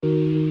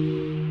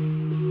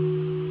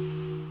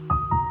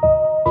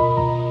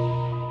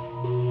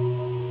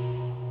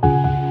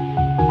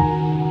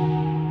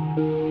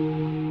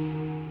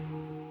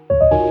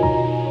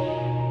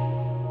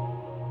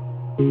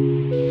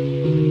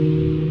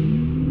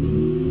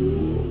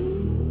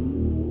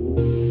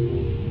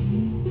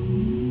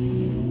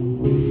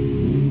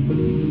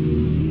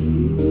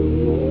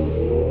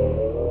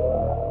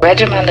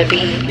Legend on the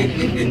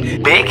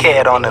beat. Big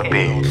head on the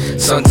beat.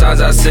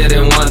 Sometimes I sit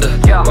and wonder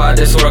why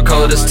this world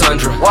cold as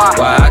tundra.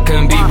 Why I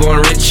couldn't be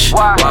born rich.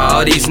 Why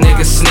all these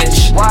niggas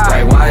snitch.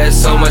 Like why it's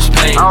so much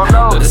pain,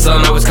 but the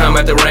sun always come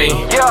at the rain.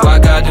 Why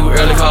God do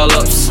early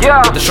call-ups,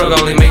 but the struggle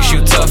only makes you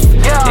tough.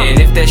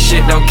 And if that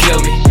shit don't kill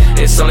me,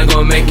 it's only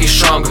gonna make you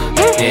stronger.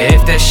 And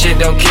if that shit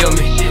don't kill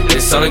me,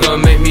 it's only gonna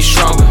make me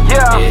stronger.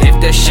 And if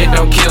that shit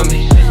don't kill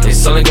me,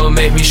 it's only gonna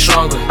make me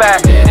stronger.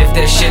 And if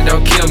that shit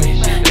don't kill me,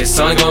 it's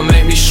only gonna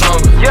make me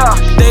stronger.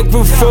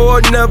 Thankful for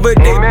another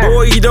day,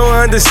 boy, you don't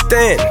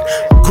understand.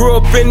 Grew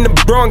up in the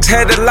Bronx,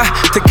 had a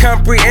lot to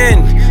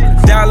comprehend.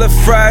 Dollar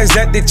fries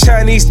at the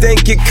Chinese,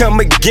 think it come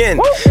again.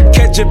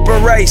 Ketchup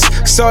and rice,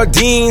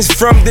 sardines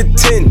from the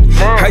tin.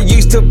 I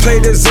used to play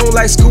the zone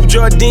like Scoop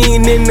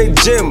Jardine in the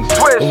gym.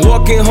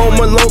 Walking home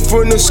alone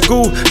from the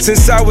school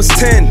since I was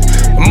 10.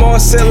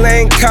 Marcel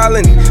and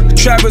Colin,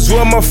 Travis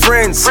were my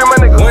friends.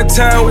 One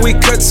time we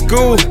cut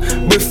school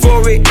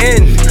before it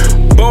end.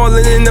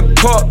 Ballin' in the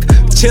park,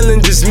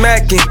 chillin' just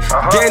mackin'.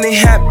 Then it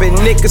happened,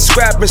 niggas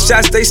scrapping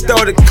shots, they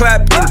started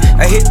clapping.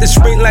 I hit the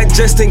sprint like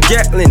Justin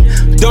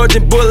Gatlin,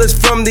 dodging bullets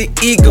from the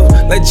eagle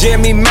like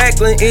Jamie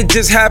Macklin. It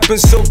just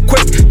happened so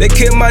quick, they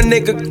killed my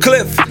nigga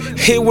Cliff.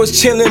 He was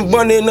chillin',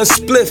 running a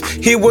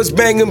spliff, he was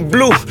banging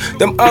blue.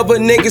 Them other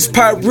niggas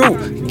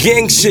Pyru,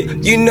 gang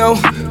shit, you know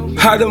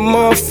how the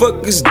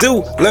motherfuckers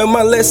do. Learn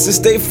my lessons,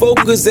 stay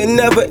focused, and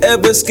never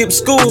ever skip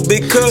school.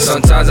 Because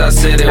sometimes I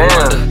sit and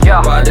wonder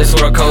why this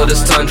world cold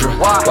as tundra.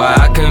 Why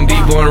I couldn't be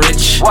born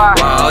rich. Why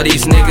all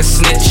these niggas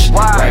snitch.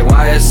 Like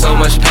why it's so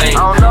much pain,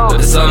 but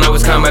the sun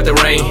always come at the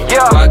rain.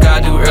 Why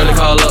God do early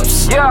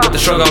call-ups, but the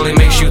struggle only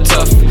makes you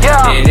tough.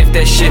 And if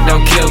that shit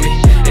don't kill me,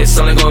 it's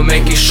only gonna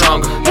make you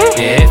stronger.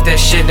 And if that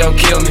shit don't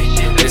kill me,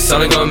 it's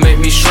only gonna make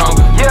me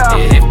stronger.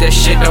 And if that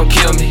shit don't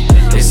kill me,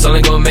 it's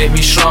only gonna make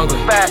me stronger.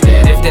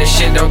 And if that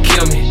shit don't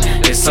kill me,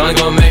 it's only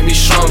gonna make me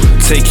stronger.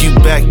 Take you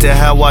back to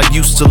how I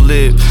used to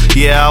live.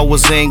 Yeah, I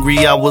was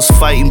angry, I was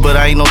fighting, but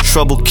I ain't no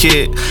trouble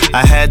kid.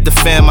 I had the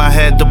fam, I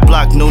had the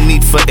block, no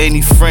need for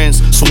any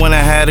friends. So when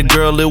I had a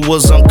girl, it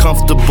was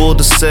uncomfortable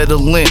to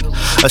settle in.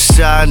 A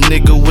shy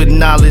nigga with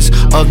knowledge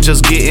of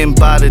just getting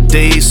by the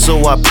days.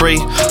 So I pray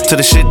to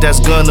the shit that's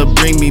gonna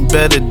bring me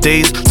better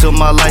days. Till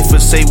my life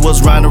would say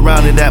was round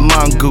around in that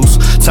mongoose.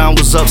 Time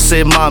was up,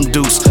 said mom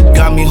deuce.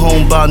 Got me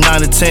home about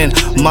 9 or 10.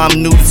 Mom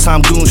knew the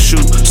time goon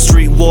shoot.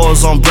 Street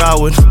wars on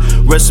Broward.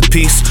 Rest in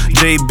peace,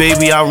 J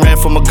baby. I ran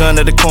from a gun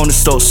at the corner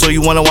store. So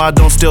you wonder why I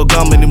don't steal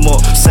gum anymore.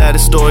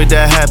 Saddest story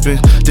that happened.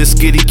 This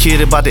skitty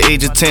kid about the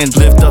age of 10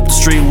 lived up the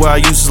street where I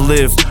used to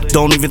live.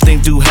 Don't even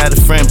think dude had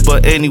a friend,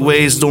 but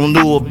anyways, don't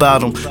know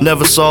about him.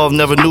 Never solved,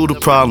 never knew the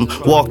problem.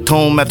 Walked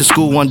home after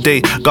school one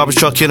day. Garbage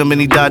truck hit him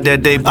and he died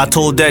that day. I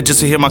told dad just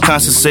to hear my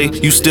conscience say,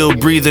 you still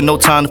breathing, no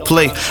time to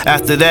play.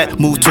 After that,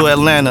 moved to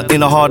Atlanta, in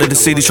the heart of the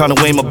city, trying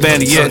to wave my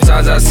banner, yeah.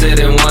 Sometimes I sit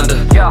and wonder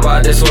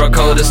why this world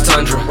cold as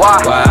tundra.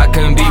 Why I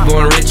couldn't be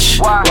born rich.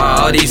 Why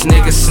all these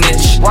niggas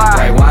snitch.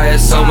 Like why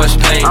it's so much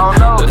pain,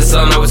 but the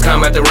sun always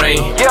come at the rain.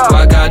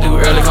 Why God do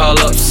early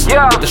call-ups,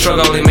 but the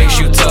struggle only makes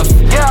you tough.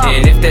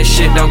 And if that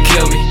shit don't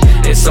kill me,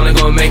 it's only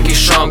gonna make you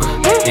stronger.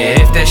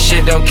 And if that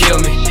shit don't kill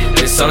me,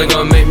 it's only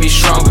gonna make me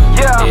stronger.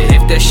 And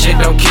if that shit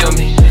don't kill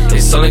me,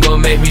 it's only gonna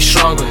make me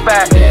stronger.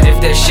 And if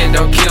that shit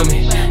don't kill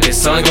me,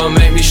 it's only gonna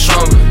make me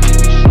stronger.